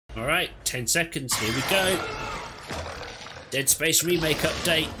All right, 10 seconds. Here we go. Dead Space remake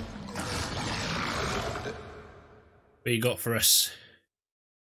update. What you got for us?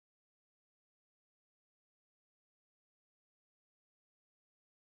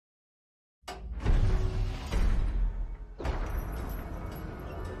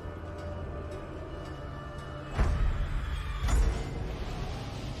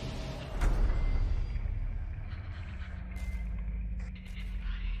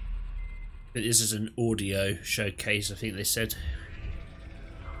 This is an audio showcase, I think they said.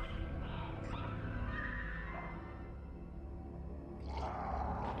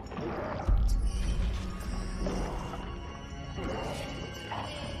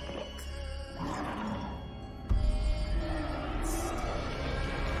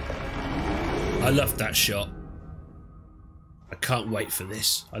 I love that shot. I can't wait for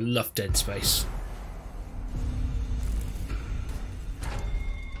this. I love Dead Space.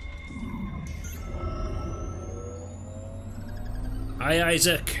 Hi,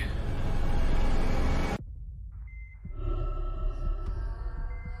 Isaac.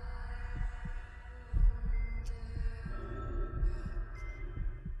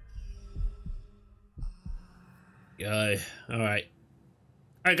 Go. All right.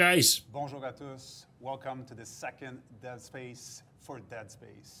 Hi, guys. Bonjour à tous. Welcome to the second Dead Space for Dead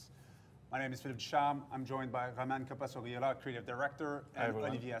Space. My name is Philippe Ducharme. I'm joined by Roman Coppa-Soriola, Creative Director, and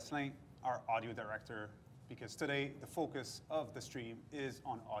Olivier Asselin, our Audio Director, because today the focus of the stream is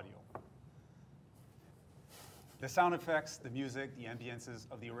on audio. The sound effects, the music, the ambiences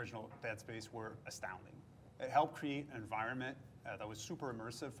of the original Dead Space were astounding. It helped create an environment that was super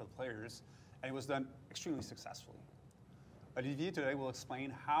immersive for the players, and it was done extremely successfully. Olivier today will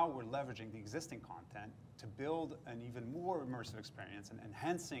explain how we're leveraging the existing content to build an even more immersive experience and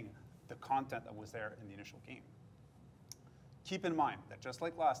enhancing the content that was there in the initial game. Keep in mind that just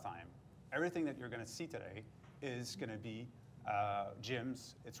like last time, everything that you're going to see today is going to be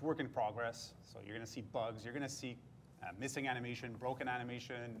gyms. It's work in progress, so you're going to see bugs, you're going to see missing animation, broken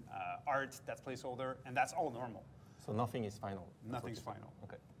animation, art that's placeholder, and that's all normal. So nothing is final? Nothing's final.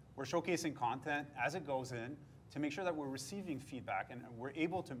 Okay. We're showcasing content as it goes in to make sure that we're receiving feedback and we're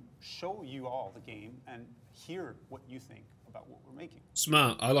able to show you all the game and hear what you think about what we're making.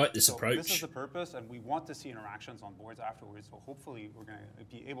 Smart. I like this approach. This is the purpose, and we want to see interactions on boards afterwards, so hopefully we're going to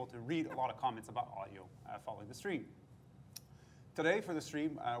be able to read a lot of comments about audio following the stream. Today for the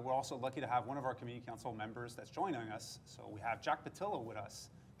stream, we're also lucky to have one of our Community Council members that's joining us. So we have Jack Patillo with us.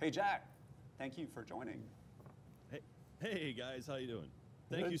 Hey, Jack. Thank you for joining. Hey guys, how you doing?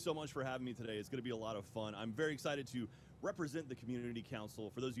 Thank you so much for having me today. It's going to be a lot of fun. I'm very excited to represent the Community Council.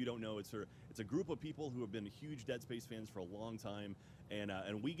 For those of you who don't know, it's a group of people who have been huge Dead Space fans for a long time,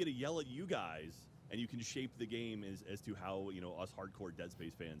 and we get to yell at you guys, and you can shape the game as to how us hardcore Dead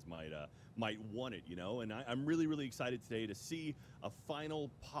Space fans might want it, And I'm really excited today to see a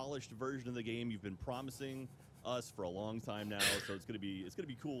final polished version of the game you've been promising us for a long time now. So it's gonna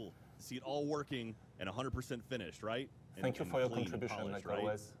be cool to see it all working and 100% finished, right? Thank you for your contribution, polished, like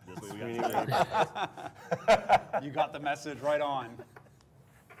always. That's what we got You got the message right on.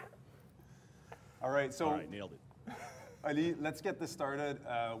 All right, so all right, nailed it. Ali, let's get this started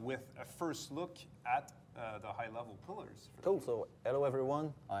with a first look at the high-level pillars. Cool. So hello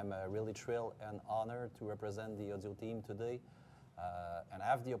everyone. I'm really thrilled and honored to represent the audio team today and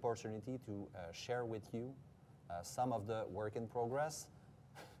have the opportunity to share with you some of the work in progress.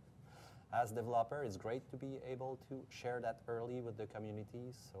 As developer, it's great to be able to share that early with the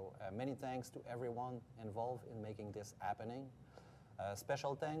community. So many thanks to everyone involved in making this happening.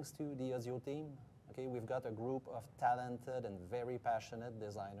 Special thanks to the audio team. Okay, we've got a group of talented and very passionate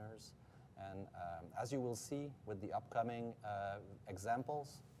designers. And as you will see with the upcoming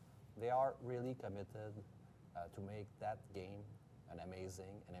examples, they are really committed to make that game an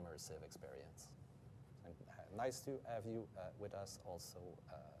amazing and immersive experience. And nice to have you with us also,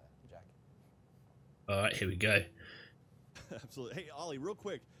 Jack. All right, here we go. Absolutely. Hey, Ollie, real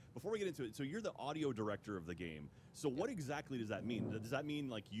quick, before we get into it, so you're the audio director of the game. So what exactly does that mean? Does that mean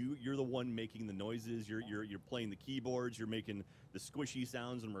like you're the one making the noises, you're playing the keyboards, you're making the squishy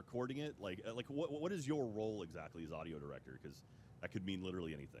sounds and recording it? Like what is your role exactly as audio director? Because that could mean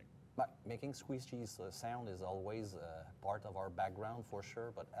literally anything. Making squishy sound is always part of our background for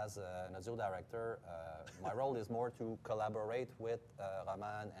sure, but as an audio director, my role is more to collaborate with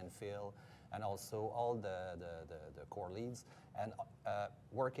Roman and Phil and also all the core leads, and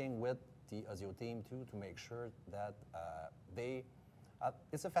working with the audio team too to make sure that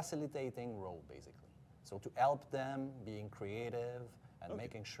it's a facilitating role basically. So to help them being creative and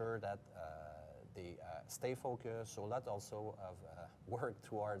making sure that they stay focused. So a lot also of work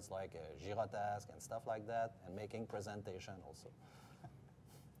towards like Girotask and stuff like that, and making presentation also.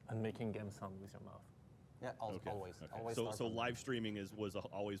 And making game sound with your mouth. Yeah, Okay. always. Okay. Always So start so from live streaming was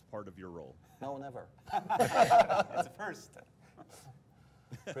always part of your role. No, never. It's a first.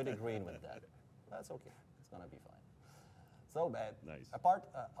 Pretty green with that. That's okay. It's gonna be fine. So, but Nice. a part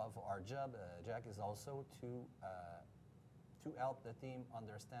of our job, Jack, is also to help the team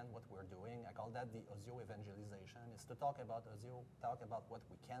understand what we're doing. I call that the Ozio evangelization. Is to talk about Ozio, talk about what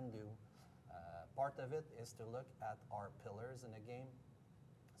we can do. Part of it is to look at our pillars in the game.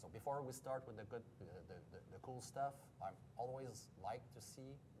 So before we start with the good, the cool stuff, I always like to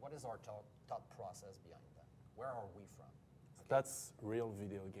see what is our thought process behind that. Where are we from? That's real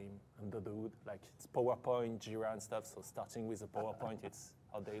video game under the hood. Like it's PowerPoint, Jira and stuff. So starting with the PowerPoint, it's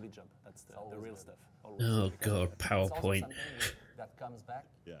our daily job. That's the always real good. stuff. Always. Oh god, It's also PowerPoint. something that comes back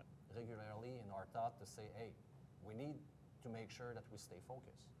Yeah. regularly in our thought to say, hey, we need to make sure that we stay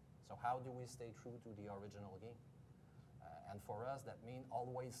focused. So how do we stay true to the original game? And for us, that means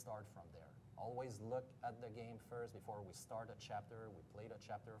always start from there. Always look at the game first before we start a chapter. We play the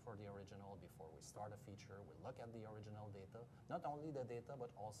chapter for the original before we start a feature. We look at the original data. Not only the data,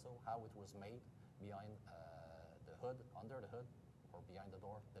 but also how it was made behind the hood, under the hood, or behind the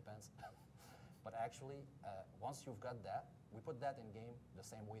door, depends. But actually, once you've got that, we put that in game the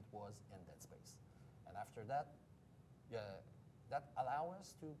same way it was in Dead Space. And after that, that allows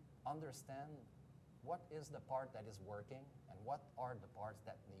us to understand what is the part that is working and what are the parts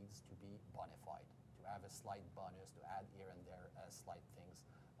that needs to be bonified, to have a slight bonus, to add here and there slight things,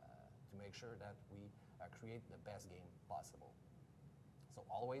 to make sure that we create the best game possible. So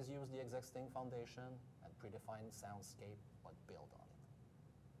always use the existing foundation and predefine soundscape, but build on it.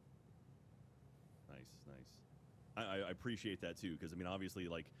 Nice, nice. I appreciate that too, because I mean, obviously,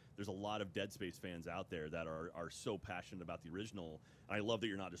 like, there's a lot of Dead Space fans out there that are so passionate about the original. And I love that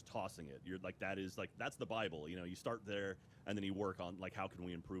you're not just tossing it. You're like, that's the Bible. You know, you start there and then you work on like, how can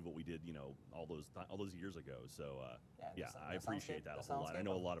we improve what we did, you know, all those years ago. So yeah, I appreciate that a whole lot. I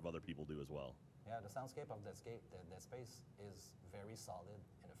know a lot of other people do as well. Yeah, the soundscape of Dead Space is very solid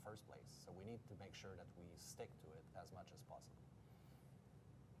in the first place. So we need to make sure that we stick to it as much as possible.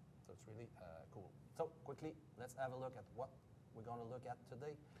 So it's really cool. So quickly, let's have a look at what we're going to look at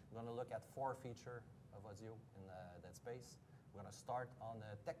today. We're going to look at 4 features of Ozio in Dead Space. We're going to start on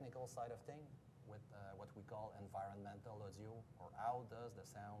the technical side of things with what we call environmental audio, or how does the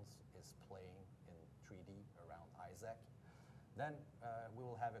sounds is playing in 3D around Isaac. Then we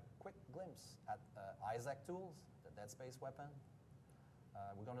will have a quick glimpse at Isaac tools, the Dead Space weapon.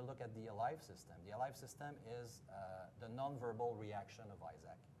 We're going to look at the Alive system. The Alive system is the non-verbal reaction of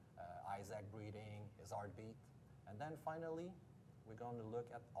Isaac. Isaac breathing, his heartbeat. And then finally, we're going to look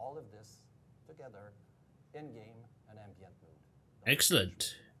at all of this together in-game and ambient mood.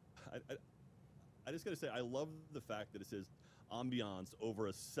 Excellent. I just got to say, I love the fact that it says ambiance over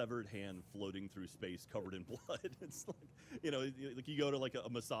a severed hand floating through space covered in blood. It's like, you know, like you go to like a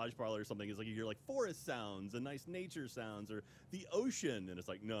massage parlor or something, it's like you hear like forest sounds and nice nature sounds or the ocean, and it's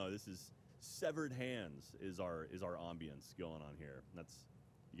like, no, this is severed hands is our ambience going on here.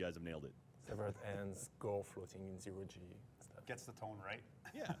 You guys have nailed it. Severed ends, gore floating in zero-G stuff. Gets the tone right.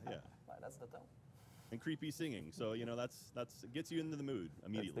 Yeah, yeah. Right, that's the tone. And creepy singing. So, you know, that's it gets you into the mood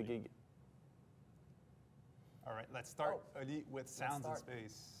immediately. That's the gig. All right, let's start, Oli, with sounds in start.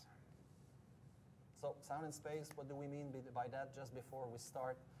 space. So sound in space, what do we mean by that? Just before we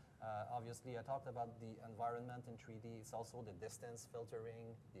start, obviously I talked about the environment in 3D. It's also the distance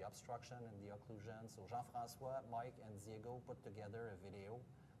filtering, the obstruction and the occlusion. So Jean-François, Mike, and Diego put together a video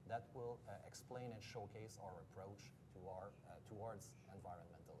that will explain and showcase our approach to towards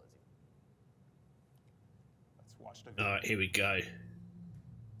environmental audio. Let's watch the video. All right, here we go.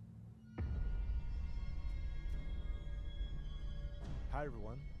 Hi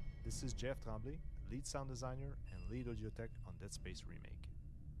everyone, this is Jeff Tremblay, lead sound designer and lead audio tech on Dead Space Remake.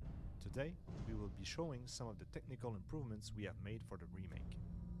 Today, we will be showing some of the technical improvements we have made for the remake.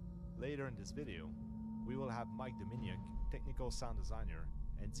 Later in this video, we will have Mike Dominiak, technical sound designer,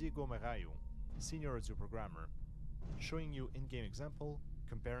 and Diego Marayo, senior audio programmer, showing you in-game example,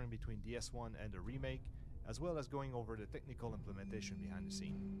 comparing between DS1 and the remake, as well as going over the technical implementation behind the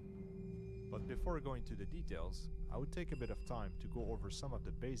scene. But before going to the details, I would take a bit of time to go over some of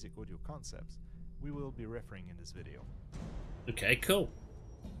the basic audio concepts we will be referring in this video. Okay, cool.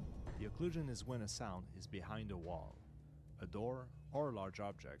 The occlusion is when a sound is behind a wall, a door, or a large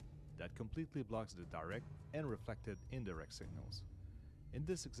object that completely blocks the direct and reflected indirect signals. In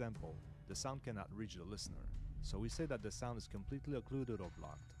this example, the sound cannot reach the listener, so we say that the sound is completely occluded or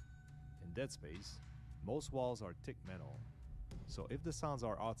blocked. In In Dead Space, most walls are thick metal, so if the sounds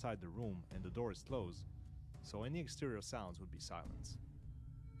are outside the room and the door is closed, so any exterior sounds would be silenced.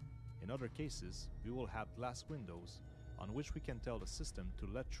 In other cases, we will have glass windows on which we can tell the system to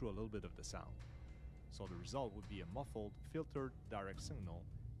let through a little bit of the sound. So the result would be a muffled, filtered direct signal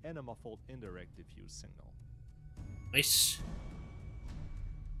and a muffled indirect diffuse signal. Nice.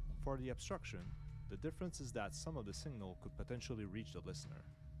 For the obstruction, the difference is that some of the signal could potentially reach the listener.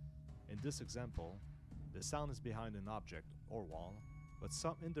 In this example, the sound is behind an object or wall, but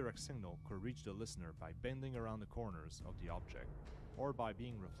some indirect signal could reach the listener by bending around the corners of the object or by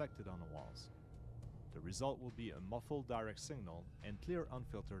being reflected on the walls. The result will be a muffled direct signal and clear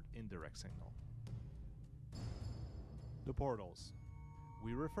unfiltered indirect signal. The portals.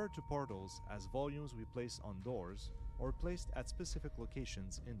 We refer to portals as volumes we place on doors or placed at specific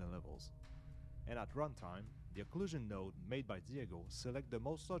locations in the levels. And at runtime, the occlusion node made by Diego select the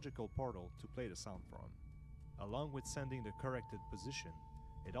most logical portal to play the sound from. Along with sending the corrected position,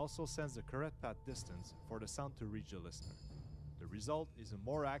 it also sends the correct path distance for the sound to reach the listener. The result is a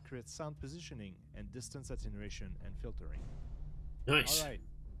more accurate sound positioning and distance attenuation and filtering. Nice. Alright,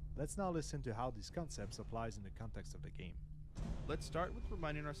 let's now listen to how these concepts applies in the context of the game. Let's start with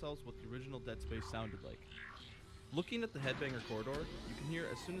reminding ourselves what the original Dead Space sounded like. Looking at the Headbanger corridor, you can hear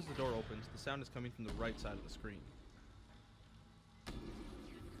as soon as the door opens, the sound is coming from the right side of the screen.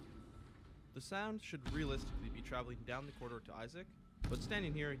 The sound should realistically be traveling down the corridor to Isaac, but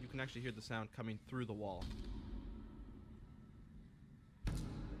standing here, you can actually hear the sound coming through the wall.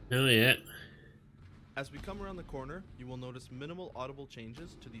 Oh yeah. As we come around the corner, you will notice minimal audible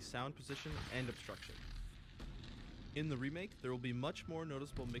changes to the sound position and obstruction. In the remake, there will be much more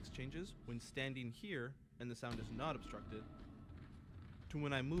noticeable mix changes when standing here and the sound is not obstructed, to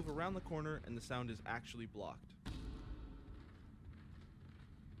when I move around the corner and the sound is actually blocked.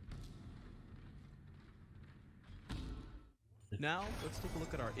 Now, let's take a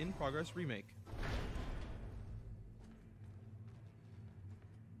look at our in-progress remake.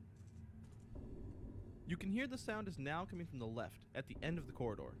 You can hear the sound is now coming from the left, at the end of the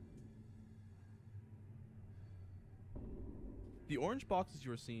corridor. The orange boxes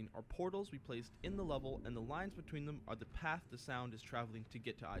you are seeing are portals we placed in the level, and the lines between them are the path the sound is traveling to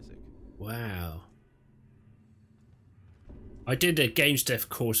get to Isaac. Wow. I did a games dev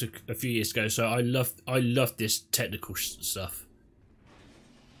course a few years ago, so I love this technical stuff.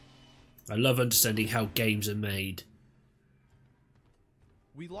 I love understanding how games are made.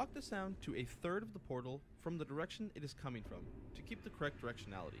 We lock the sound to a third of the portal from the direction it is coming from to keep the correct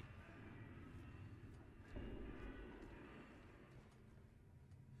directionality.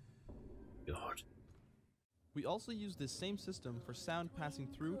 God. We also use this same system for sound passing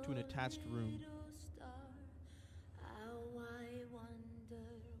through to an attached room.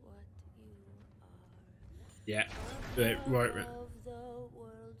 Yeah. Right.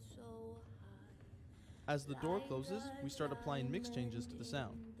 As the door closes, we start applying mix changes to the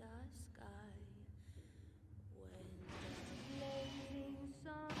sound.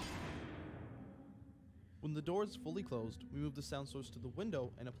 When the door is fully closed, we move the sound source to the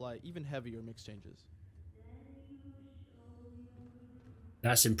window and apply even heavier mix changes.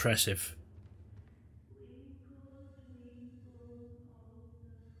 That's impressive.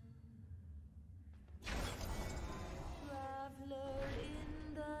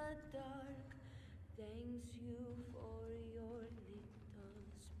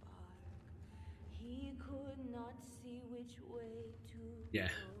 Yeah.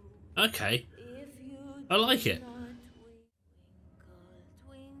 Okay. I like it.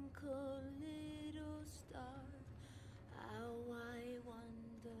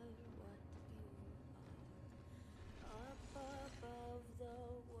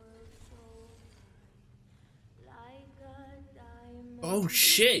 Oh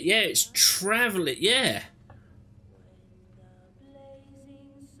shit, yeah, it's traveling, yeah.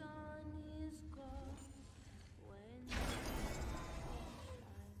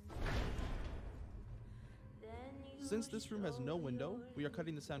 Since this room has no window, we are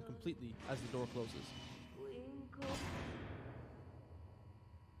cutting the sound completely as the door closes.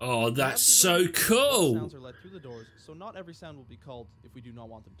 Oh, that's We so have to avoid what cool. sounds are let through the doors, so not every sound will be called if we do not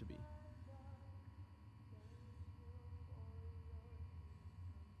want them to be.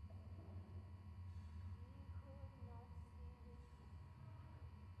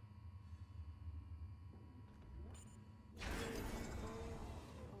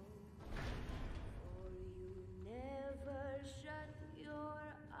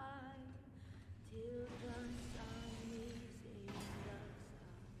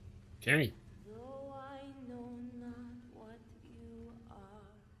 Okay.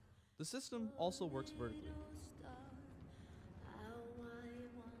 The The system also works vertically.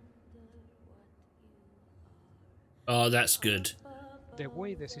 Oh, that's good. The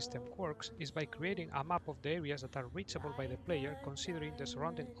way the system works is by creating a map of the areas that are reachable by the player considering the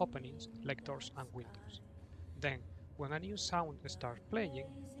surrounding openings like doors and windows. Then, when a new sound starts playing,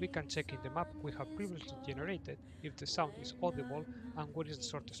 we can check in the map we have previously generated if the sound is audible and what is the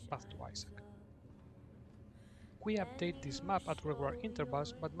shortest path to Isaac. We update this map at regular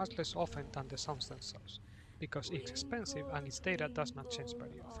intervals but much less often than the sounds themselves, because it's expensive and its data does not change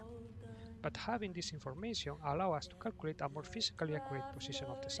very often. But having this information allows us to calculate a more physically accurate position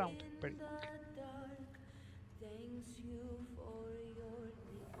of the sound very quickly.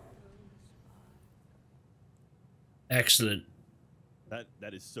 Excellent.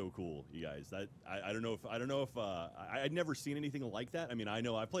 That is so cool, you guys. That I don't know if I'd never seen anything like that. I mean, I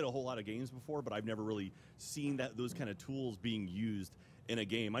know I've played a whole lot of games before, but I've never really seen those kind of tools being used in a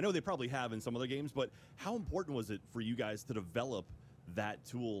game. I know they probably have in some other games, but how important was it for you guys to develop that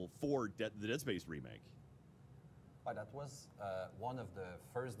tool for the Dead Space remake? Well, that was one of the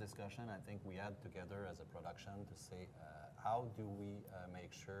first discussion I think we had together as a production to say how do we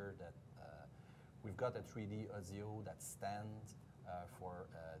make sure that we've got a 3D audio that stands for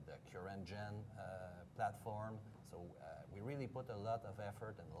the current gen platform. So we really put a lot of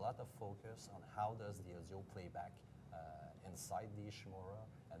effort and a lot of focus on how does the audio play back inside the Ishimura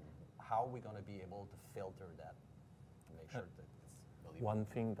and how we're going to be able to filter that to make sure that it's believable. One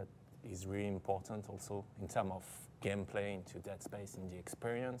thing that is really important also in terms of gameplay into Dead Space in the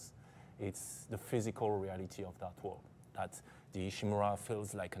experience, it's the physical reality of that world. That the Ishimura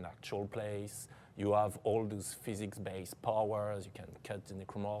feels like an actual place. You have all those physics-based powers, you can cut the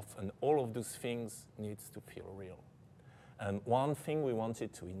necromorph, and all of those things needs to feel real. And one thing we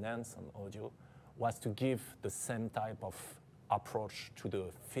wanted to enhance on audio was to give the same type of approach to the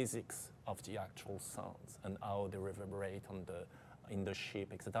physics of the actual sounds and how they reverberate in the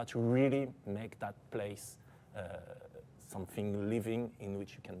ship, etc., to really make that place something living in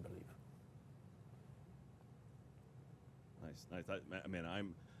which you can believe. Nice. I mean,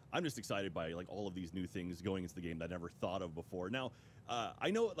 I'm just excited by like all of these new things going into the game that I never thought of before. Now, I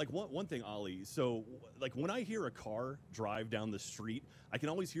know like one thing, Ollie. So like when I hear a car drive down the street, I can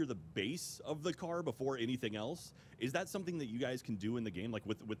always hear the bass of the car before anything else. Is that something that you guys can do in the game, like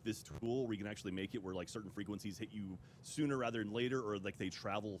with this tool, where you can actually make it where like certain frequencies hit you sooner rather than later, or like they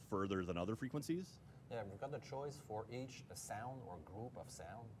travel further than other frequencies? Yeah, we've got the choice for each sound or group of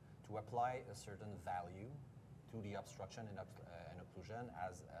sound to apply a certain value to the obstruction and occlusion,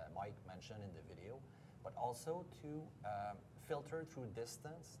 as Mike mentioned in the video, but also to filter through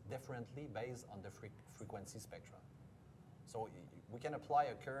distance differently based on the frequency spectrum. So we can apply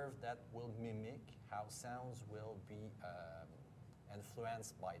a curve that will mimic how sounds will be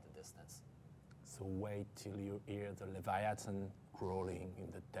influenced by the distance. So wait till you hear the Leviathan growling in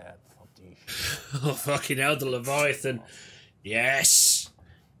the depth of the Ishimura. Oh, fucking hell, the Leviathan. Yes.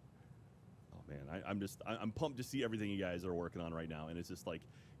 Man, I'm pumped to see everything you guys are working on right now, and it's just like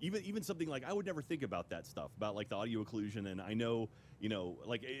even something like I would never think about that stuff about like the audio occlusion, and I know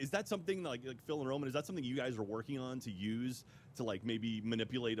like is that something like Phil and Roman, is that something you guys are working on to use to like maybe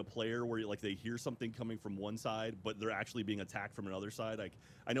manipulate a player where like they hear something coming from one side but they're actually being attacked from another side? Like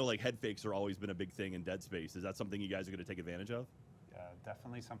I know like head fakes are always been a big thing in Dead Space. Is that something you guys are going to take advantage of? Yeah,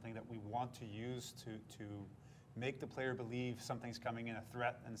 definitely something that we want to use to make the player believe something's coming in a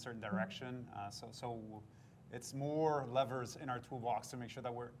threat in a certain direction. So it's more levers in our toolbox to make sure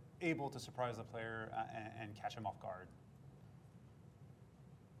that we're able to surprise the player and catch him off guard.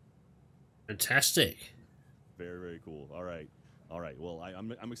 Fantastic. Very, very cool. All right. Well,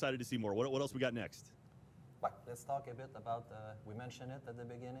 I'm excited to see more. What else we got next? Well, let's talk a bit about, we mentioned it at the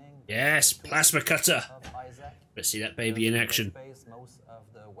beginning. Yes, plasma cutter. Of Isaac. Let's see that baby in action. Space, most of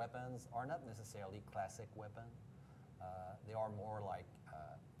the weapons are not necessarily classic weapons. They are more like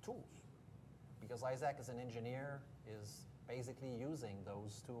tools. Because Isaac, as an engineer, is basically using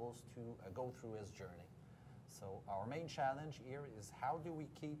those tools to go through his journey. So our main challenge here is how do we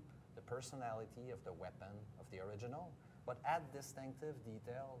keep the personality of the weapon of the original, but add distinctive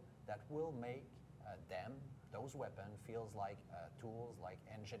detail that will make those weapons, feels like tools, like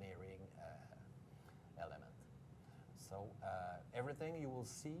engineering element. So everything you will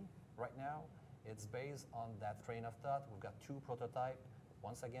see right now, it's based on that train of thought. We've got two prototypes.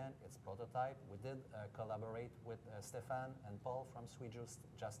 Once again, it's prototype. We did collaborate with Stefan and Paul from Sweet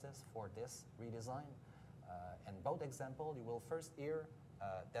Justice for this redesign. And both examples, you will first hear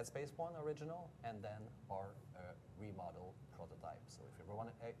Dead Space 1 original and then our remodel prototype. So if everyone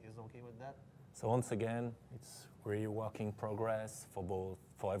is okay with that, So once again, it's really work in progress for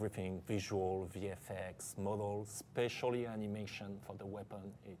everything, visual, VFX, models, especially animation for the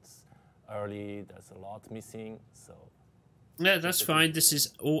weapon. It's early, there's a lot missing, so... Yeah, that's fine. This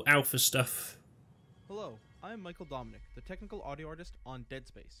is all alpha stuff. Hello, I am Michael Dominic, the technical audio artist on Dead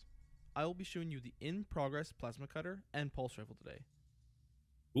Space. I will be showing you the in-progress plasma cutter and pulse rifle today.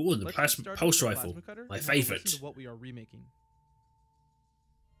 Ooh, the Let's get plasma started pulse with the rifle. plasma cutter My and have a listen favourite. to what we are remaking.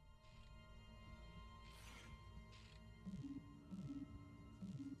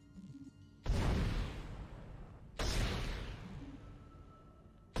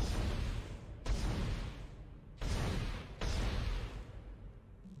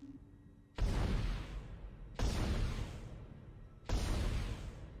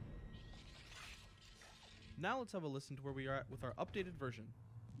 Now let's have a listen to where we are at with our updated version.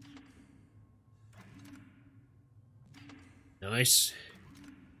 Nice.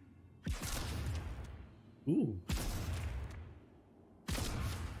 Ooh.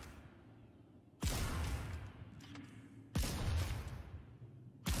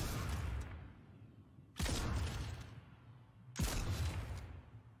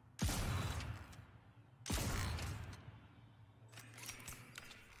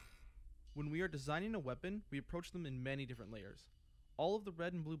 When we are designing a weapon, we approach them in many different layers. All of the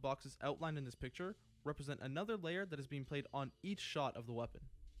red and blue boxes outlined in this picture represent another layer that is being played on each shot of the weapon.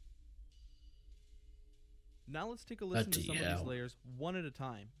 Now let's take a listen to some of these layers one at a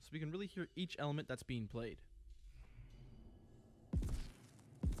time, so we can really hear each element that's being played.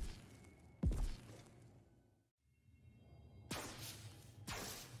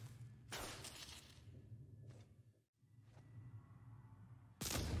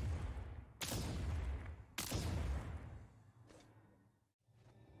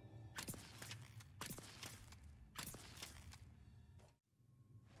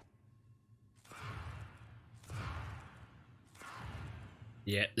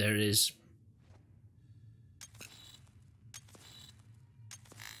 Yeah, there it is.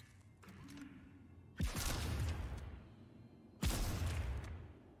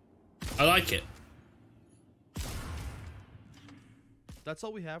 I like it. That's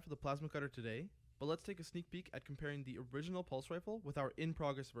all we have for the plasma cutter today, but let's take a sneak peek at comparing the original pulse rifle with our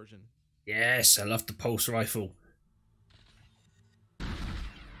in-progress version. Yes, I love the pulse rifle.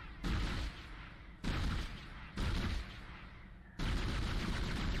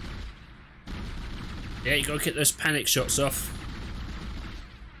 Yeah, you gotta get those panic shots off.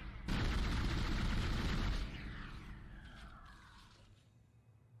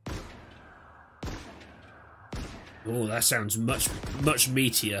 Oh, that sounds much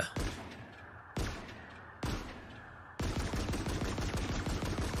meatier.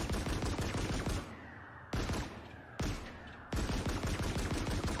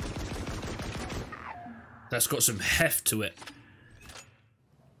 That's got some heft to it.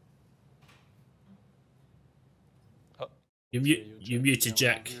 You muted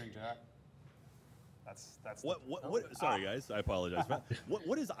Jack. That's What? Sorry, guys. I apologize.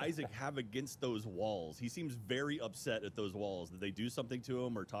 What does Isaac have against those walls? He seems very upset at those walls. Did they do something to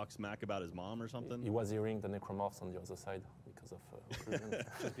him or talk smack about his mom or something? He was hearing the necromorphs on the other side because of...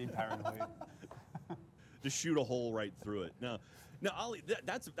 just being paranoid. Just shoot a hole right through it. Now, Ollie,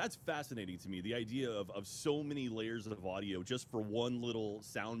 that's fascinating to me. The idea of so many layers of audio just for one little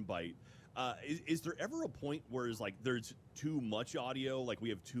sound bite. Is there ever a point where it's like there's too much audio, like we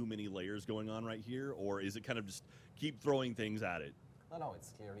have too many layers going on right here, or is it kind of just keep throwing things at it? No, it's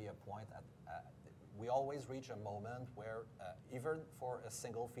clearly a point. We always reach a moment where, even for a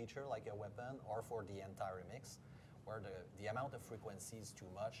single feature like a weapon or for the entire mix, where the amount of frequency is too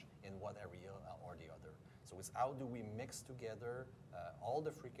much in one area or the other. So it's how do we mix together all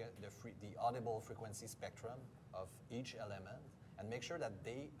the audible frequency spectrum of each element and make sure that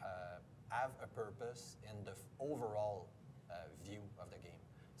they have a purpose in the overall view of the game.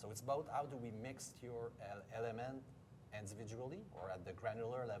 So it's about how do we mix your element individually or at the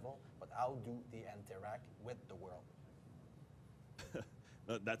granular level, but how do they interact with the world?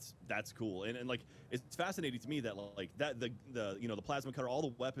 That's cool, and like it's fascinating to me that like that the plasma cutter, all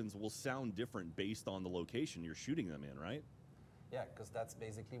the weapons will sound different based on the location you're shooting them in, right? Yeah, because that's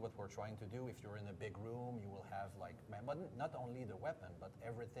basically what we're trying to do. If you're in a big room, you will have like, but not only the weapon, but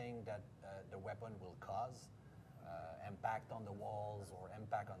everything that the weapon will cause, impact on the walls or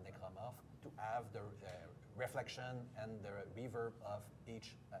impact on necromorph, to have the reflection and the reverb of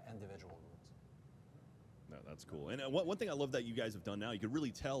each individual rooms. No, that's cool. And one thing I love that you guys have done now, you could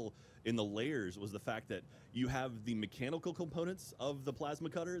really tell in the layers, was the fact that you have the mechanical components of the plasma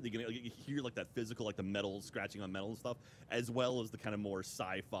cutter. You can hear like that physical, like the metal scratching on metal and stuff, as well as the kind of more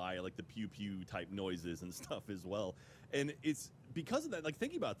sci-fi, like the pew pew type noises and stuff as well. And it's because of that, like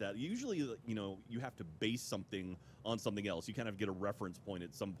thinking about that, usually, you know, you have to base something on something else. You kind of get a reference point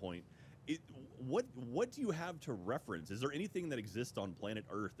at some point. What do you have to reference? Is there anything that exists on planet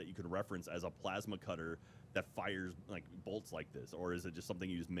Earth that you could reference as a plasma cutter that fires like bolts like this, or is it just something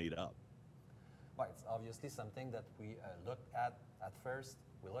you just made up? Well, it's obviously something that we looked at first.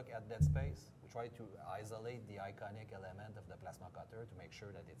 We look at Dead Space. We try to isolate the iconic element of the plasma cutter to make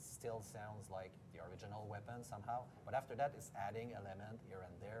sure that it still sounds like the original weapon somehow. But after that, it's adding element here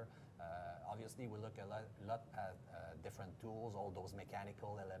and there. Obviously, we look a lot at different tools, all those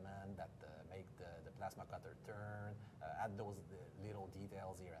mechanical elements that make the plasma cutter turn, add those little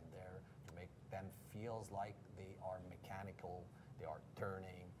details here and there to make them feels like they are mechanical, they are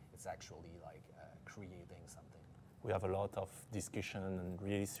turning. It's actually like creating something. We have a lot of discussion and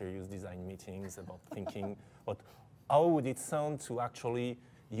really serious design meetings about thinking about how would it sound to actually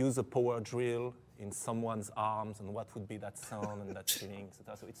use a power drill in someone's arms, and what would be that sound and that feeling.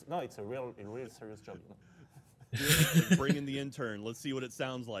 So it's a real serious job. You know? Like, bring in the intern. Let's see what it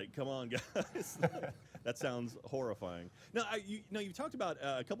sounds like. Come on, guys. That sounds horrifying. Now, you talked about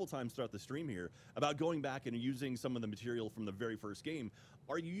a couple times throughout the stream here about going back and using some of the material from the very first game.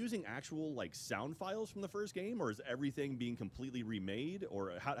 Are you using actual like sound files from the first game, or is everything being completely remade,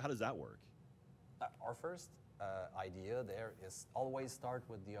 or how does that work? Our first idea there is always start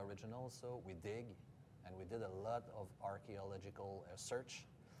with the original. So we dig, and we did a lot of archaeological search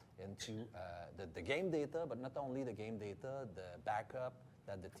into the game data, but not only the game data, the backup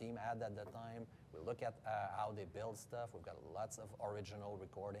that the team had at the time. We look at how they build stuff. We've got lots of original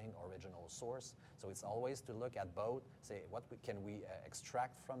recording, original source. So it's always to look at both, say what can we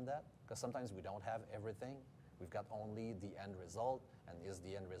extract from that, because sometimes we don't have everything. We've got only the end result, and is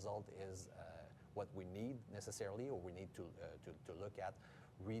the end result is what we need necessarily, or we need to look at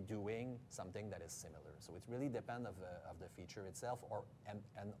redoing something that is similar. So it really depends of the feature itself,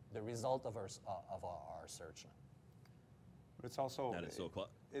 and the result of our search. But it's also, that is so cool.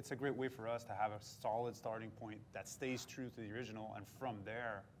 It's a great way for us to have a solid starting point that stays true to the original, and from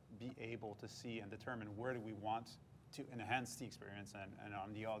there be able to see and determine where do we want to enhance the experience, and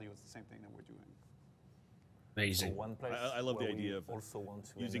on the audio it's the same thing that we're doing. Amazing. So one place I love the where idea we of also want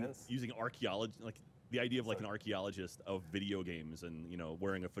to using archaeology, like the idea of like an archaeologist of video games, and you know,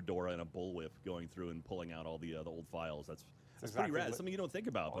 wearing a fedora and a bullwhip, going through and pulling out all the old files. That's exactly pretty rad. Something you don't think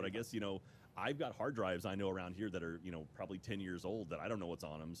about, but I guess, you know, I've got hard drives I know around here that are, you know, probably 10 years old that I don't know what's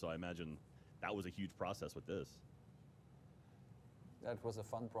on them. So I imagine that was a huge process with this. That was a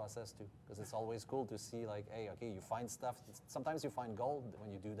fun process too, because it's always cool to see like, hey, okay, you find stuff. Sometimes you find gold when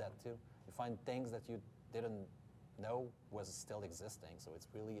you do that too. You find things that you didn't know was still existing. So it's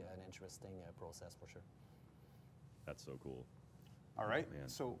really an interesting process for sure. That's so cool. All right, man.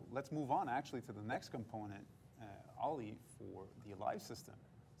 So let's move on actually to the next component, Ollie, for the Alive system.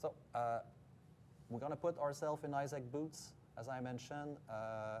 So we're going to put ourselves in Isaac boots, as I mentioned.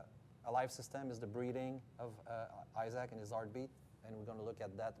 Alive system is the breathing of Isaac and his heartbeat, and we're going to look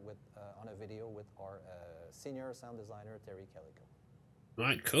at that with on a video with our senior sound designer, Terry Calico.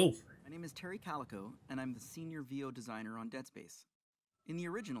 Right, cool. My name is Terry Calico, and I'm the senior VO designer on Dead Space. In the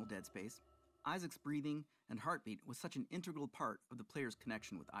original Dead Space, Isaac's breathing and heartbeat was such an integral part of the player's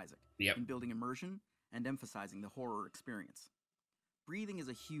connection with Isaac in building immersion and emphasizing the horror experience. Breathing is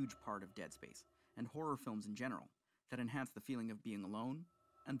a huge part of Dead Space, and horror films in general, that enhance the feeling of being alone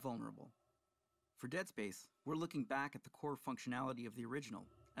and vulnerable. For Dead Space, we're looking back at the core functionality of the original,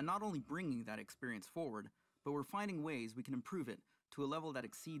 and not only bringing that experience forward, but we're finding ways we can improve it to a level that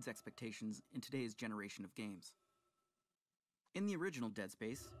exceeds expectations in today's generation of games. In the original Dead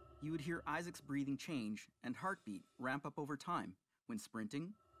Space, you would hear Isaac's breathing change and heartbeat ramp up over time when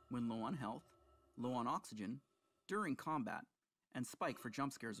sprinting, when low on health, low on oxygen, during combat, and spike for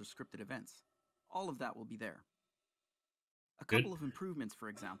jump scares or scripted events. All of that will be there. A couple of improvements, for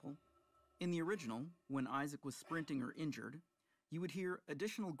example. In the original, when Isaac was sprinting or injured, you would hear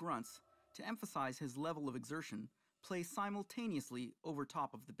additional grunts to emphasize his level of exertion play simultaneously over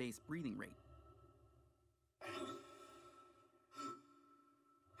top of the base breathing rate.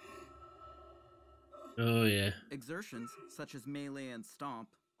 Oh yeah. Exertions, such as melee and stomp,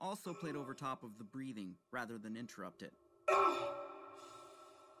 also played over top of the breathing rather than interrupt it.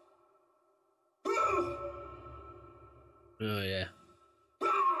 Oh yeah.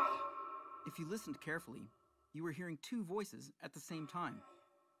 If you listened carefully, you were hearing two voices at the same time.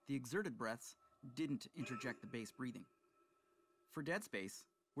 The exerted breaths didn't interject the base breathing. For Dead Space,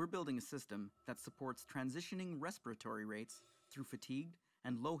 we're building a system that supports transitioning respiratory rates through fatigued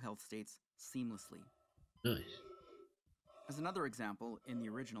and low health states seamlessly. Nice. As another example, in the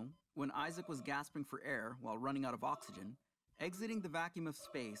original, when Isaac was gasping for air while running out of oxygen, exiting the vacuum of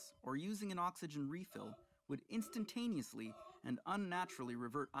space or using an oxygen refill would instantaneously and unnaturally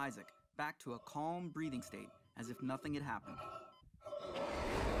revert Isaac back to a calm breathing state as if nothing had happened.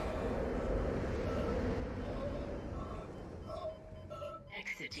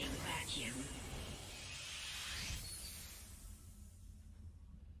 Exiting vacuum.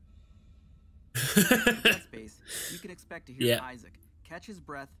 In Dead Space, you can expect to hear Isaac catch his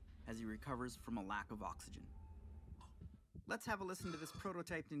breath as he recovers from a lack of oxygen. Let's have a listen to this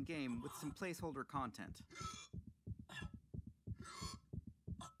prototyped in game with some placeholder content.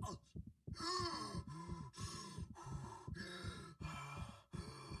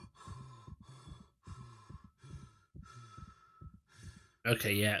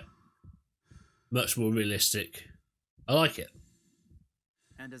 Okay, yeah. Much more realistic. I like it.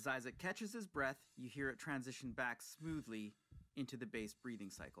 And as Isaac catches his breath, you hear it transition back smoothly into the base breathing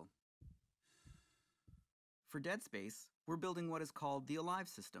cycle. For Dead Space, we're building what is called the Alive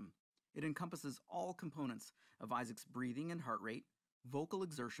system. It encompasses all components of Isaac's breathing and heart rate, vocal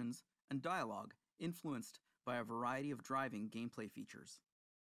exertions, and dialogue influenced by a variety of driving gameplay features.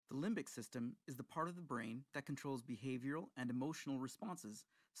 The limbic system is the part of the brain that controls behavioral and emotional responses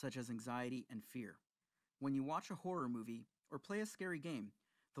such as anxiety and fear. When you watch a horror movie or play a scary game,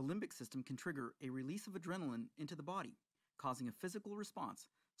 the limbic system can trigger a release of adrenaline into the body, causing a physical response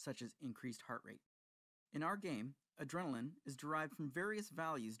such as increased heart rate. In our game, adrenaline is derived from various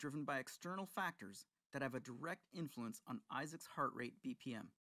values driven by external factors that have a direct influence on Isaac's heart rate BPM.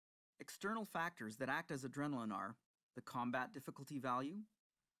 External factors that act as adrenaline are the combat difficulty value,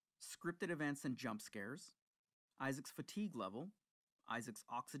 scripted events and jump scares, Isaac's fatigue level, Isaac's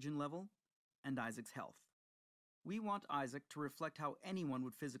oxygen level, and Isaac's health. We want Isaac to reflect how anyone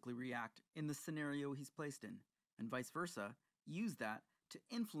would physically react in the scenario he's placed in, and vice versa, use that to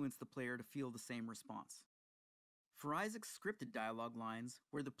influence the player to feel the same response. For Isaac's scripted dialogue lines,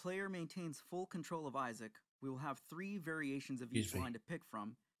 where the player maintains full control of Isaac, we will have 3 variations of each line to pick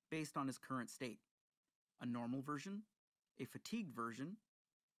from based on his current state: a normal version, a fatigued version,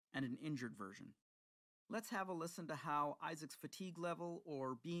 and an injured version. Let's have a listen to how Isaac's fatigue level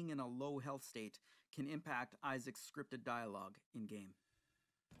or being in a low health state can impact Isaac's scripted dialogue in-game.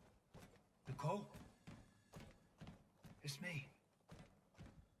 Nicole? It's me.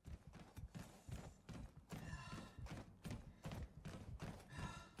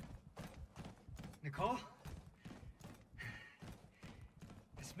 Nicole?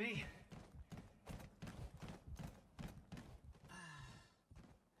 It's me.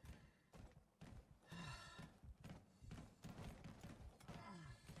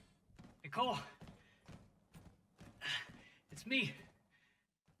 Nicole? It's me.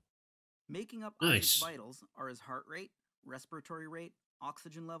 Making up Nice. Isaac's vitals are his heart rate, respiratory rate,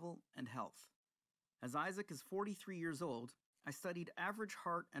 oxygen level, and health. As Isaac is 43 years old, I studied average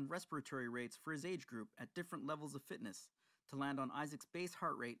heart and respiratory rates for his age group at different levels of fitness to land on Isaac's base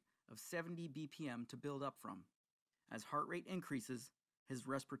heart rate of 70 BPM to build up from. As heart rate increases, his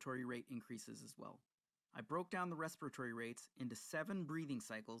respiratory rate increases as well. I broke down the respiratory rates into 7 breathing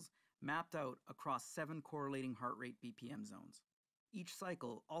cycles mapped out across 7 correlating heart rate BPM zones. Each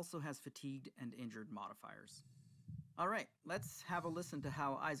cycle also has fatigued and injured modifiers. Alright, let's have a listen to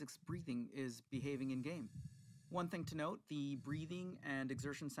how Isaac's breathing is behaving in-game. One thing to note, the breathing and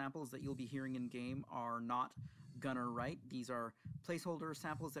exertion samples that you'll be hearing in-game are not Gunner Right. These are placeholder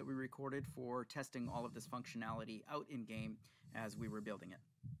samples that we recorded for testing all of this functionality out in-game as we were building it.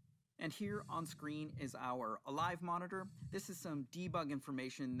 And here on screen is our Alive monitor. This is some debug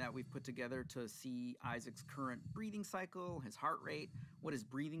information that we've put together to see Isaac's current breathing cycle, his heart rate, what his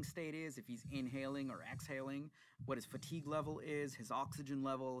breathing state is, if he's inhaling or exhaling, what his fatigue level is, his oxygen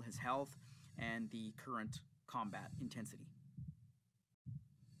level, his health, and the current combat intensity.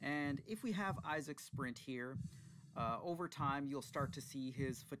 And if we have Isaac's sprint here, over time you'll start to see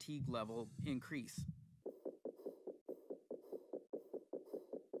his fatigue level increase.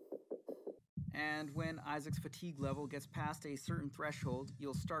 And when Isaac's fatigue level gets past a certain threshold,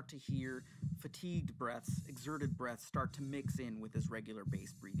 you'll start to hear fatigued breaths, exerted breaths start to mix in with his regular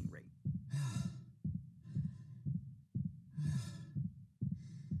base breathing rate.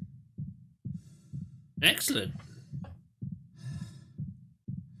 Excellent.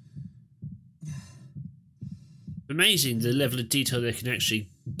 Amazing the level of detail they can actually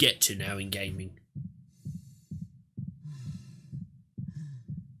get to now in gaming.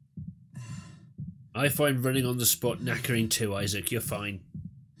 I find running on the spot knackering too, Isaac. You're fine.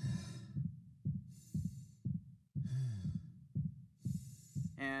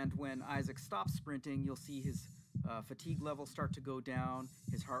 And when Isaac stops sprinting, you'll see his fatigue level start to go down,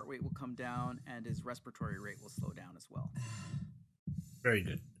 his heart rate will come down, and his respiratory rate will slow down as well. Very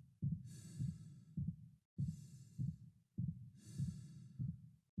good.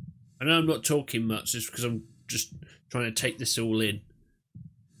 I know I'm not talking much just because I'm just trying to take this all in.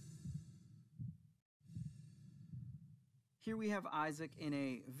 Here we have Isaac in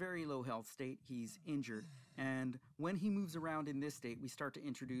a very low health state. He's injured. And when he moves around in this state, we start to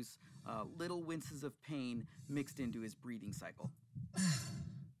introduce little winces of pain mixed into his breathing cycle.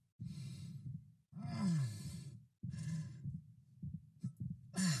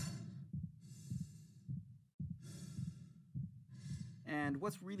 And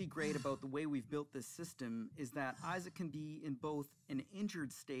what's really great about the way we've built this system is that Isaac can be in both an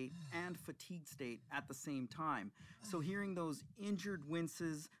injured state and fatigued state at the same time. So hearing those injured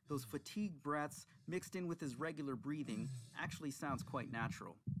winces, those fatigue breaths mixed in with his regular breathing actually sounds quite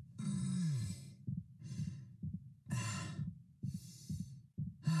natural.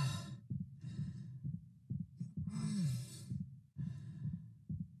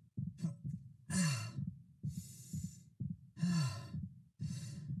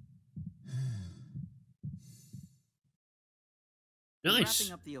 Nice.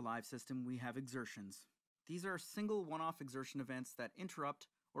 Wrapping up the Alive system, we have exertions. These are single one-off exertion events that interrupt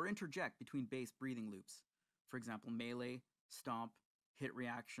or interject between base breathing loops. For example, melee, stomp, hit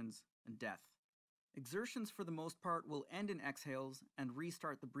reactions, and death. Exertions for the most part will end in exhales and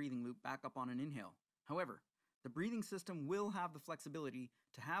restart the breathing loop back up on an inhale. However, the breathing system will have the flexibility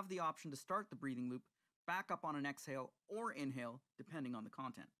to have the option to start the breathing loop back up on an exhale or inhale, depending on the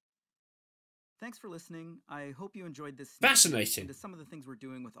content. Thanks for listening. I hope you enjoyed this. Fascinating. Into some of the things we're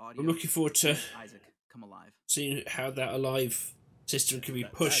doing with audio. I'm looking forward to Isaac come alive. Seeing how that Alive system can be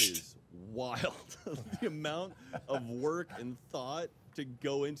pushed. That is wild. The amount of work and thought to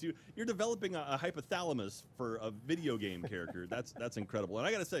go into. You're developing a hypothalamus for a video game character. That's incredible. And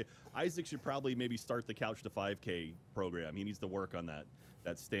I gotta say, Isaac should probably maybe start the Couch to 5K program. He needs to work on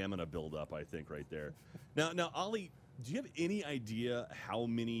that stamina buildup, I think, right there. Now, Ollie, do you have any idea how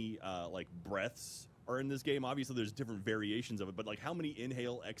many like breaths are in this game? Obviously, there's different variations of it, but like how many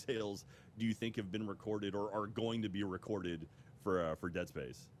inhale, exhales do you think have been recorded or are going to be recorded for Dead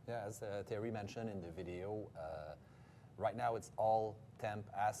Space? Yeah, as Terry mentioned in the video, right now it's all temp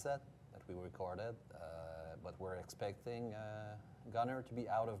asset that we recorded, but we're expecting Gunner to be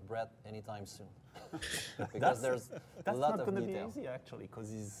out of breath anytime soon. Because there's a lot of detail. That's not going to be easy actually, because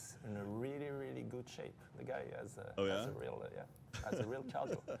he's in a really, really good shape. The guy has a real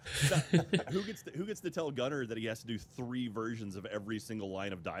cardio. Who gets to tell Gunner that he has to do 3 versions of every single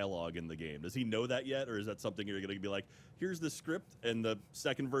line of dialogue in the game? Does he know that yet, or is that something you're going to be like, here's the script and the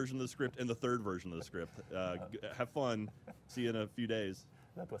second version of the script and the third version of the script? Have fun. See you in a few days.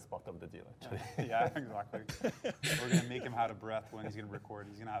 That was part of the deal, actually. Yeah, exactly. We're going to make him out of breath when he's going to record.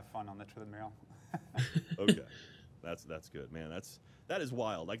 He's going to have fun on the treadmill. Okay, that's good, man. That is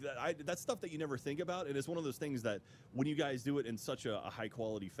wild. Like that's stuff that you never think about, and it's one of those things that when you guys do it in such a high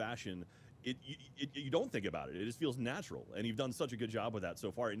quality fashion, you don't think about it. It just feels natural, and you've done such a good job with that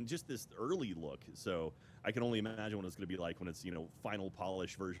so far. And just this early look, so I can only imagine what it's going to be like when it's final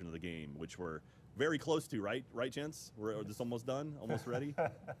polished version of the game, which we're very close to, right, gents? We're just almost done, almost ready.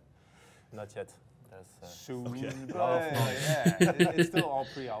 Not yet. Soon, okay. It's still all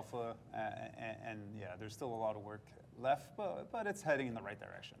pre-alpha, and yeah, there's still a lot of work left, but it's heading in the right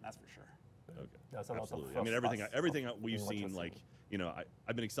direction. That's for sure. Okay, that's a absolutely. Lot of everything we've seen, like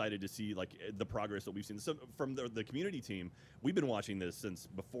I've been excited to see like the progress that we've seen. So from the community team, we've been watching this since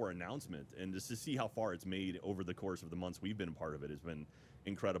before announcement, and just to see how far it's made over the course of the months we've been a part of it has been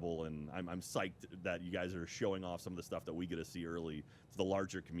incredible, and I'm psyched that you guys are showing off some of the stuff that we get to see early to the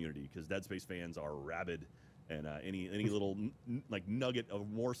larger community, because Dead Space fans are rabid, and any little like nugget of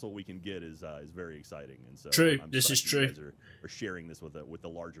morsel we can get is very exciting. And so true, I'm this is true. You guys are sharing this with the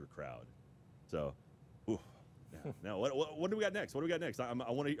larger crowd. So, now what do we got next? What do we got next? I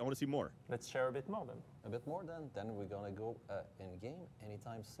want to see more. Let's share a bit more then. A bit more then we're gonna go in game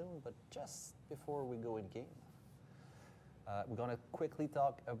anytime soon. But just before we go in game, we're going to quickly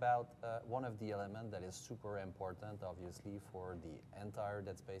talk about one of the elements that is super important, obviously, for the entire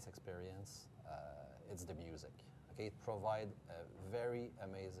Dead Space experience. It's the music. Okay, it provides a very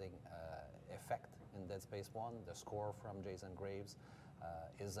amazing effect in Dead Space 1. The score from Jason Graves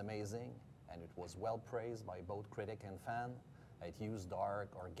is amazing, and it was well praised by both critic and fan. It used dark,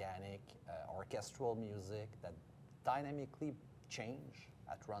 organic, orchestral music that dynamically change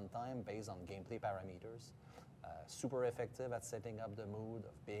at runtime based on gameplay parameters. Super effective at setting up the mood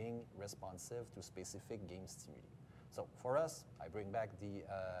of being responsive to specific game stimuli. So for us, I bring back the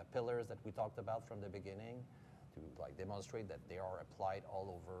pillars that we talked about from the beginning to like demonstrate that they are applied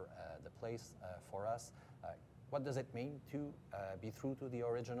all over the place for us. What does it mean to be true to the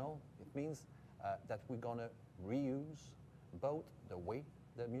original? It means that we're gonna reuse both the way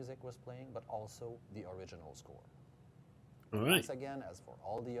the music was playing, but also the original score. All right. Once again, as for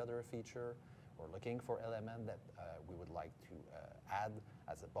all the other feature, we're looking for elements that we would like to add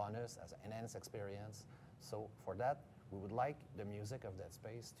as a bonus, as an enhanced experience. So for that, we would like the music of Dead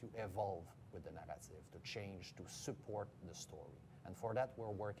Space to evolve with the narrative, to change, to support the story. And for that,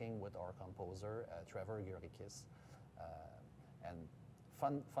 we're working with our composer, Trevor Gurikis. And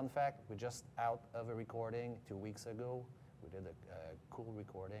fun fact, we just out of a recording 2 weeks ago. We did a cool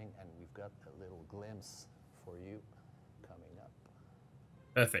recording, and we've got a little glimpse for you coming up.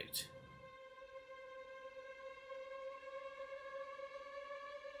 Perfect.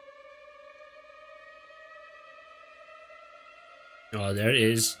 Oh, there it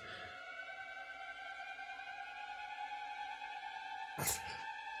is.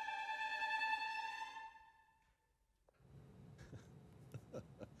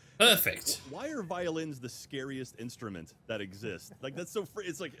 Perfect. Why are violins the scariest instrument that exists? Like, that's so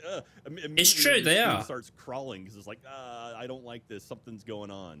it's like it's true, they are. Starts crawling because it's like I don't like this, something's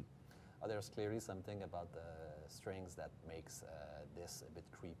going on. There's clearly something about the strings that makes this a bit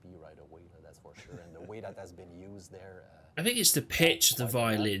creepy right away, that's for sure, and the way that has been used there. I think it's the pitch of the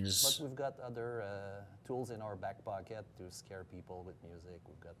violins. But we've got other tools in our back pocket to scare people with music.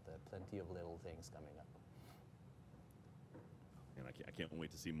 We've got plenty of little things coming up. And I can't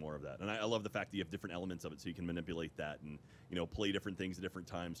wait to see more of that. And I love the fact that you have different elements of it, so you can manipulate that and play different things at different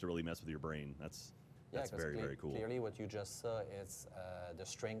times to really mess with your brain. That's very, very cool. Clearly, what you just saw is the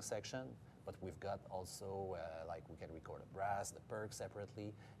string section, but we've got also like we can record a brass, the perk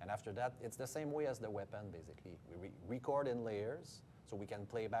separately, and after that, it's the same way as the weapon. Basically, we record in layers, so we can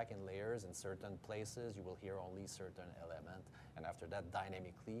play back in layers. In certain places, you will hear only certain element, and after that,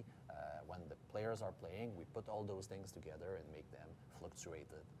 dynamically, when the players are playing, we put all those things together and make them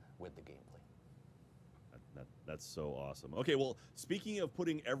fluctuated with the gameplay. That's so awesome. Okay, well, speaking of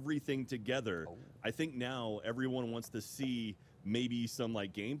putting everything together, I think now everyone wants to see maybe some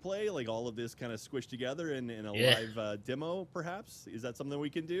like gameplay, like all of this kind of squished together in a live demo, perhaps? Is that something we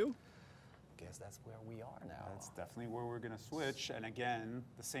can do? I guess that's where we are now. That's definitely where we're going to switch. And again,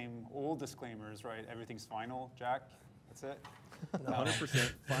 the same old disclaimers, right? Everything's final, Jack. That's it.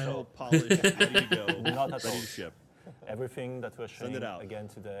 100% final, polished, ready to go, Not at ready all. to ship. Everything that we're showing Send it out. again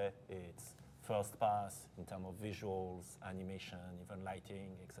today, it's first pass in terms of visuals, animation, even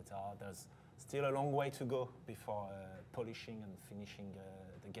lighting, etc. There's still a long way to go before polishing and finishing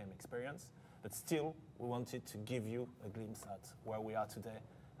the game experience. But still, we wanted to give you a glimpse at where we are today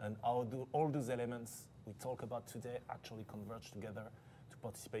and how do all those elements we talk about today actually converge together to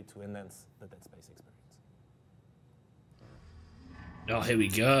participate to enhance the Dead Space experience. Oh, here we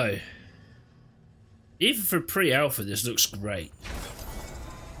go. Even for pre-alpha, this looks great.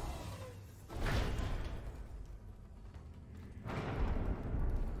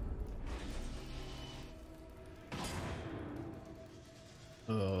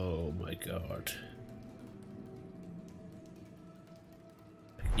 Oh my god.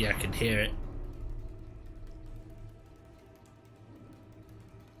 Yeah, I can hear it.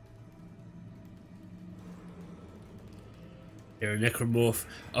 Hear a necromorph.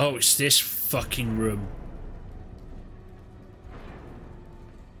 Oh, it's this fucking room.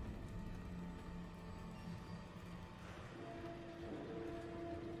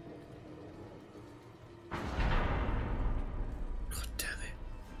 God damn it.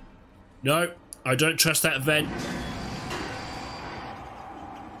 No, I don't trust that vent.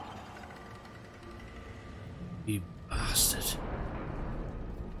 You bastard.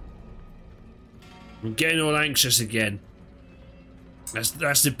 I'm getting all anxious again.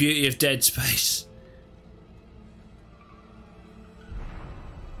 That's the beauty of Dead Space.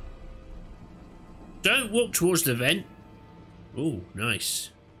 Don't walk towards the vent. Oh, nice.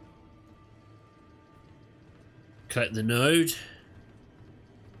 Collect the node.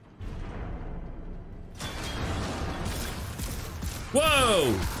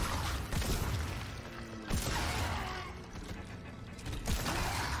 Whoa!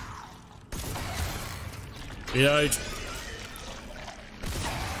 Reload.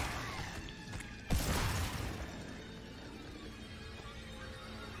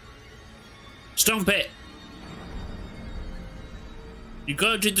 Stomp it! You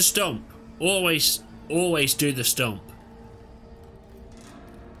gotta do the stomp. Always do the stomp.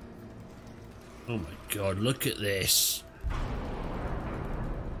 Oh my god, look at this.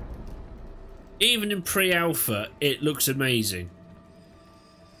 Even in pre-alpha, it looks amazing.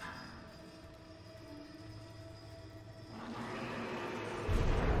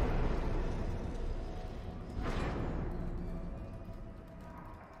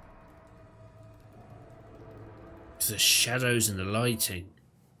 It's the shadows and the lighting.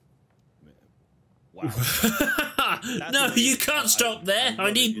 Wow. No, you can't stop there.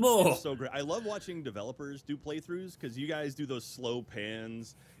 I need more. It's so great. I love watching developers do playthroughs because you guys do those slow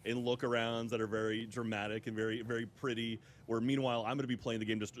pans and look arounds that are very dramatic and very, very pretty. Where meanwhile, I'm going to be playing the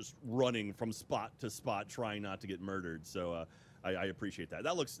game just running from spot to spot, trying not to get murdered. So I appreciate that.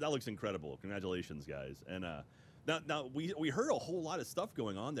 That looks incredible. Congratulations, guys. And now we heard a whole lot of stuff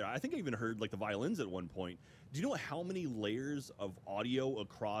going on there. I think I even heard like the violins at one point. Do you know how many layers of audio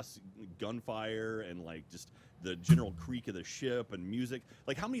across gunfire and like just the general creak of the ship and music?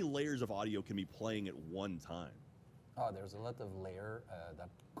 Like how many layers of audio can be playing at one time? Oh, there's a lot of layer that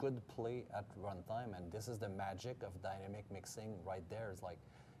could play at runtime, and this is the magic of dynamic mixing right there. It's like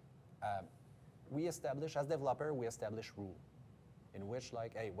we establish, as developer, we establish rule in which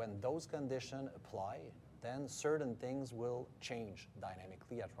like, hey, when those conditions apply, then certain things will change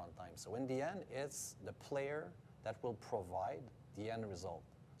dynamically at runtime. So in the end, it's the player that will provide the end result.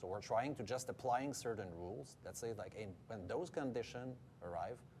 So we're trying to just applying certain rules that say like, hey, when those conditions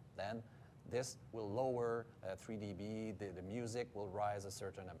arrive, then this will lower 3 dB, the music will rise a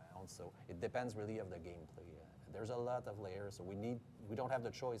certain amount. So it depends really of the gameplay. There's a lot of layers, so we don't have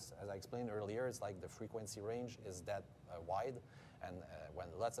the choice. As I explained earlier, it's like the frequency range is that wide, and when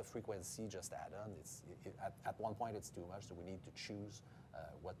lots of frequency just add on, at one point it's too much, so we need to choose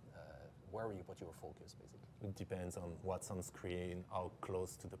where you put your focus, basically. It depends on what's on screen, how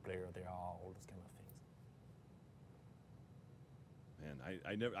close to the player they are, all those kind of things.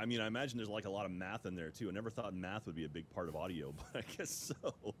 Man, I mean, I imagine there's like a lot of math in there too. I never thought math would be a big part of audio, but I guess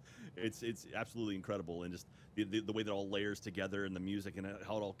so. It's absolutely incredible, and just the way that it all layers together and the music and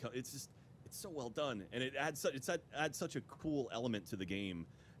how it all it's so well done, and it adds such a cool element to the game,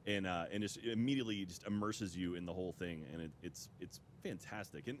 and just immediately just immerses you in the whole thing, and it's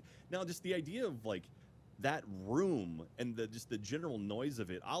fantastic. And now just the idea of like that room and just the general noise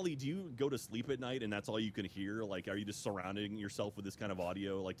of it. Ollie, do you go to sleep at night and that's all you can hear? Like, are you just surrounding yourself with this kind of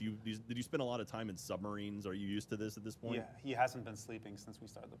audio? Like, did you spend a lot of time in submarines? Are you used to this at this point? Yeah, he hasn't been sleeping since we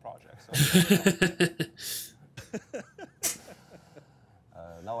started the project. So.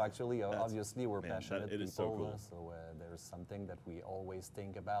 No, actually, obviously, we're passionate people, so cool. So there's something that we always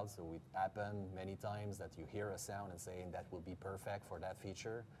think about. So it happened many times that you hear a sound and saying that will be perfect for that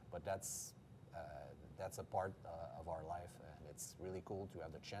feature, but that's a part of our life, and it's really cool to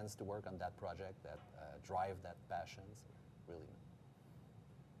have the chance to work on that project that drive that passion. So really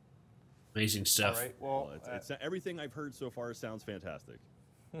amazing stuff. All right, well, it's everything I've heard so far sounds fantastic.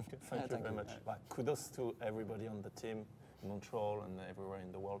 Thank you very much. Kudos to everybody on the team, Montreal and everywhere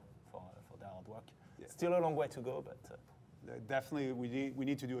in the world for their hard work. Yeah. Still a long way to go, but definitely we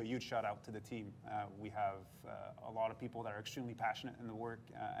need to do a huge shout out to the team. We have a lot of people that are extremely passionate in the work,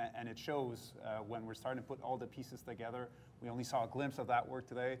 and it shows when we're starting to put all the pieces together. We only saw a glimpse of that work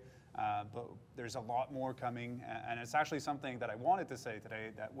today, but there's a lot more coming, and it's actually something that I wanted to say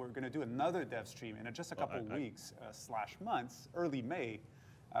today, that we're going to do another dev stream in just a couple of weeks / months, early May.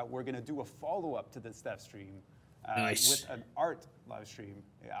 We're going to do a follow-up to this dev stream. Nice. With an art live stream.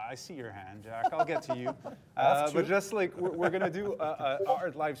 Yeah, I see your hand, Jack. I'll get to you. But just like we're going to do an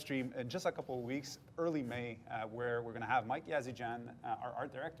art live stream in just a couple of weeks, early May, where we're going to have Mike Yazijan, our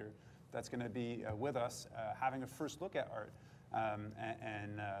art director, that's going to be with us, having a first look at art.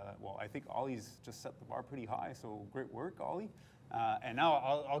 Well, I think Ollie's just set the bar pretty high, so great work, Ollie. And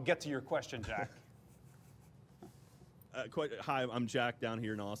now I'll get to your question, Jack. Hi, I'm Jack down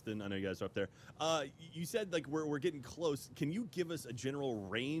here in Austin. I know you guys are up there. You said like we're getting close. Can you give us a general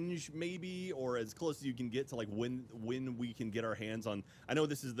range, maybe, or as close as you can get to like when we can get our hands on? I know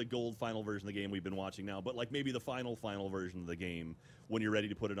this is the gold final version of the game we've been watching now, but like maybe the final version of the game when you're ready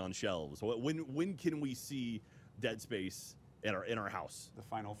to put it on shelves. When can we see Dead Space in our house? The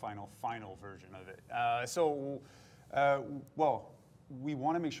final version of it. Well. We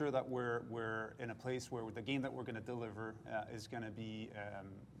want to make sure that we're in a place where the game that we're going to deliver is going to be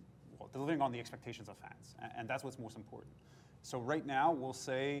delivering on the expectations of fans, and that's what's most important. So right now, we'll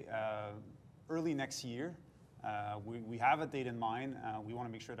say early next year. We have a date in mind. We want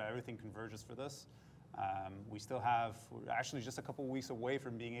to make sure that everything converges for this. We're actually just a couple of weeks away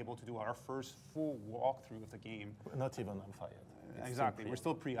from being able to do our first full walkthrough of the game. We're not even on fire yet. Exactly. We're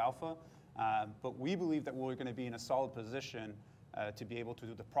still pre-alpha, but we believe that we're going to be in a solid position to be able to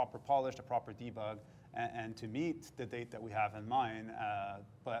do the proper polish, the proper debug, and to meet the date that we have in mind.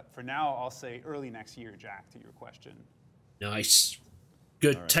 But for now, I'll say early next year, Jack, to your question. Nice.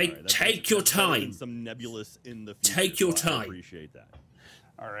 Good. All right, take your time. Some nebulous in the future. Take your time. I appreciate that.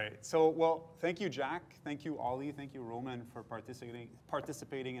 All right. So, well, thank you, Jack. Thank you, Ollie. Thank you, Roman, for participating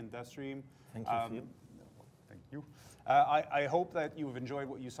in DeathStream. Thank you, Phil. Thank you. I hope that you've enjoyed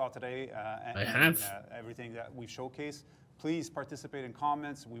what you saw today. And everything that we've showcased. Please participate in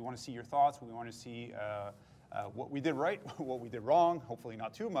comments. We want to see your thoughts. We want to see what we did right, what we did wrong, hopefully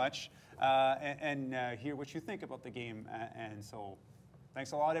not too much, and hear what you think about the game. And so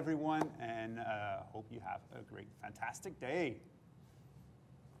thanks a lot, everyone, and hope you have a great, fantastic day.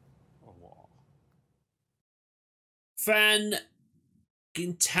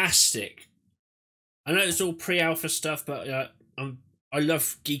 Fantastic. I know it's all pre-alpha stuff, but I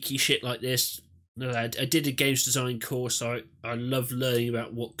love geeky shit like this. I did a games design course, so I love learning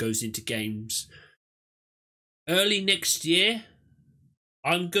about what goes into games. Early next year,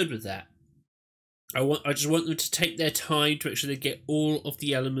 I'm good with that. I just want them to take their time to make sure they get all of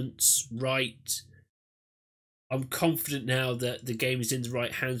the elements right. I'm confident now that the game is in the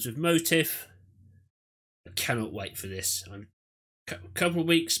right hands with Motif. I cannot wait for this. A couple of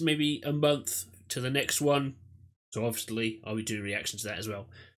weeks, maybe a month to the next one. So obviously, I'll be doing reactions to that as well.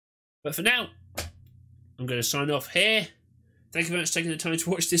 But for now, I'm going to sign off here. Thank you very much for taking the time to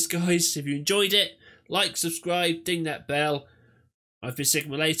watch this, guys. If you enjoyed it, like, subscribe, ding that bell. I've been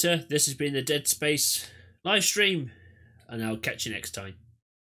Sigma Later. This has been the Dead Space live stream, and I'll catch you next time.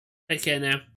 Take care now.